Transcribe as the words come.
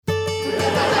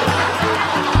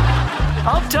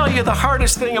I'll tell you the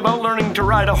hardest thing about learning to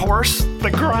ride a horse,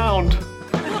 the ground.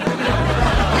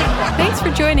 Thanks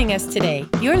for joining us today.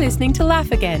 You're listening to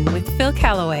Laugh Again with Phil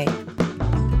Callaway.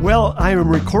 Well, I am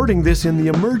recording this in the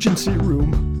emergency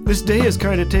room. This day has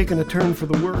kind of taken a turn for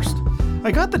the worst.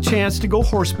 I got the chance to go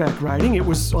horseback riding. It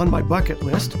was on my bucket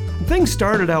list, and things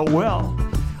started out well.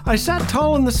 I sat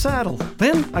tall in the saddle.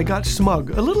 Then I got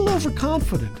smug, a little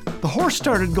overconfident. The horse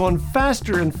started going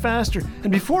faster and faster,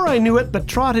 and before I knew it, the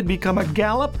trot had become a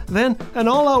gallop, then an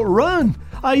all-out run.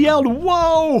 I yelled,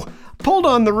 "Whoa!" Pulled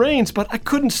on the reins, but I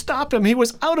couldn't stop him. He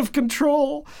was out of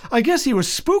control. I guess he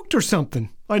was spooked or something.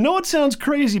 I know it sounds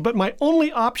crazy, but my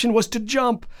only option was to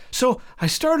jump. So I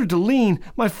started to lean.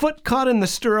 My foot caught in the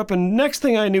stirrup, and next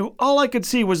thing I knew, all I could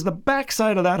see was the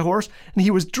backside of that horse, and he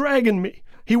was dragging me.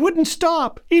 He wouldn't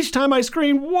stop. Each time I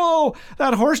screamed, "Whoa!"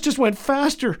 that horse just went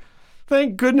faster.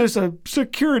 Thank goodness a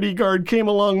security guard came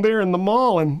along there in the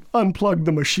mall and unplugged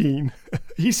the machine.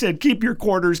 He said, "Keep your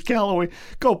quarters, Callaway.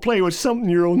 Go play with something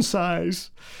your own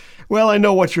size." Well, I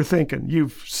know what you're thinking.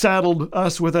 You've saddled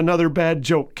us with another bad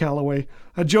joke, Callaway.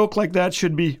 A joke like that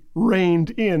should be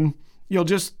reined in. You'll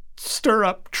just stir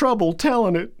up trouble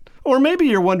telling it. Or maybe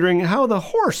you're wondering how the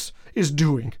horse is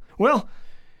doing. Well,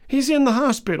 he's in the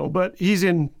hospital, but he's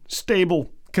in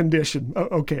stable condition.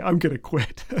 Okay, I'm going to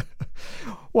quit.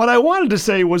 What I wanted to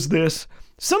say was this.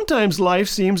 Sometimes life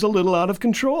seems a little out of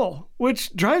control,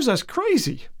 which drives us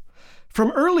crazy.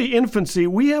 From early infancy,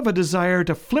 we have a desire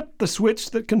to flip the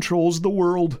switch that controls the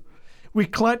world. We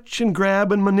clutch and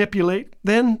grab and manipulate,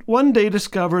 then one day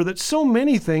discover that so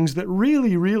many things that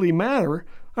really, really matter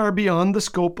are beyond the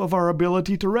scope of our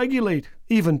ability to regulate,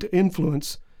 even to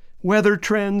influence. Weather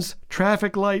trends,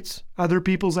 traffic lights, other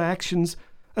people's actions,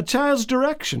 a child's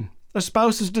direction, a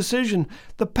spouse's decision,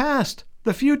 the past,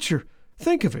 the future.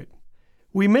 Think of it.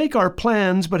 We make our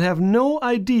plans but have no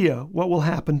idea what will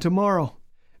happen tomorrow.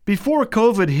 Before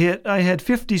COVID hit, I had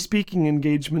 50 speaking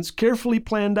engagements carefully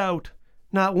planned out.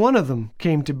 Not one of them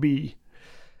came to be.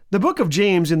 The book of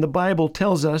James in the Bible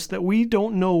tells us that we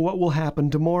don't know what will happen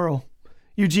tomorrow.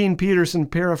 Eugene Peterson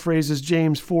paraphrases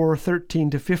James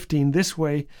 4:13-15 this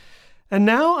way, "And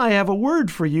now I have a word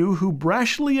for you who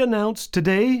brashly announce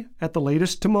today, at the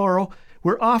latest tomorrow,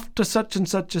 we're off to such and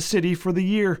such a city for the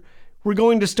year. We're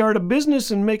going to start a business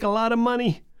and make a lot of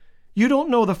money. You don't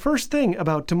know the first thing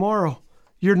about tomorrow.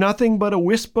 You're nothing but a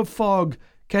wisp of fog,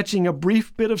 catching a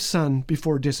brief bit of sun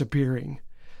before disappearing."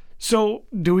 So,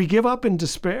 do we give up in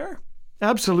despair?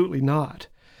 Absolutely not.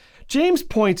 James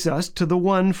points us to the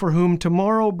one for whom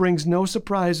tomorrow brings no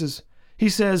surprises. He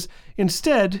says,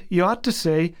 instead, you ought to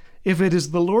say, "If it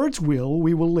is the Lord's will,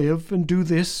 we will live and do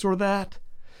this or that."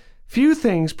 Few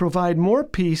things provide more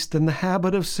peace than the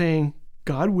habit of saying,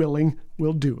 "God willing,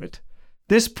 we'll do it."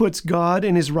 This puts God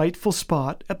in his rightful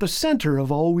spot at the center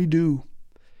of all we do.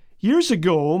 Years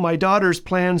ago, my daughter's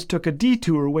plans took a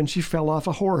detour when she fell off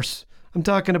a horse. I'm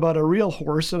talking about a real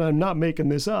horse, and I'm not making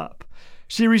this up.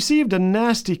 She received a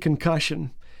nasty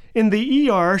concussion. In the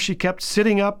ER, she kept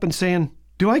sitting up and saying,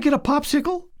 "Do I get a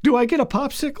popsicle? Do I get a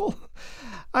popsicle?"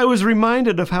 I was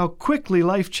reminded of how quickly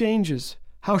life changes,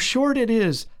 how short it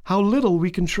is, how little we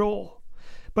control.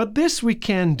 But this we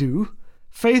can do,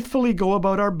 faithfully go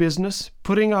about our business,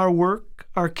 putting our work,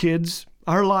 our kids,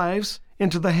 our lives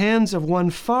into the hands of one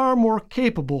far more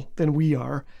capable than we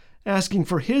are, asking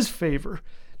for his favor,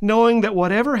 knowing that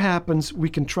whatever happens, we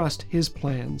can trust his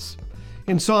plans.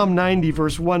 In Psalm 90,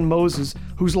 verse 1, Moses,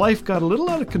 whose life got a little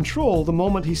out of control the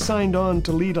moment he signed on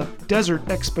to lead a desert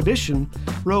expedition,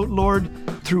 wrote, "Lord,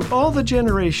 through all the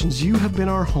generations you have been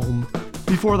our home.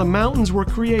 Before the mountains were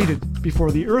created,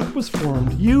 before the earth was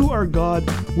formed, you are God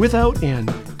without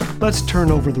end." Let's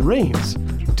turn over the reins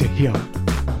to him.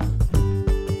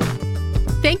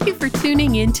 Thank you for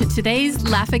tuning in to today's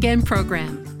Laugh Again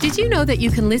program. Did you know that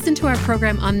you can listen to our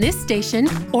program on this station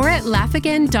or at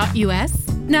laughagain.us?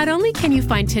 Not only can you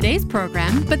find today's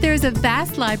program, but there is a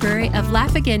vast library of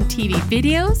Laugh Again TV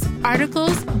videos,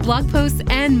 articles, blog posts,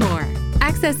 and more.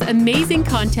 Access amazing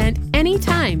content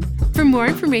anytime. For more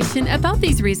information about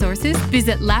these resources,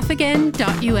 visit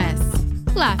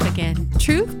laughagain.us. Laugh Again,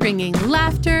 truth bringing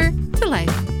laughter to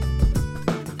life.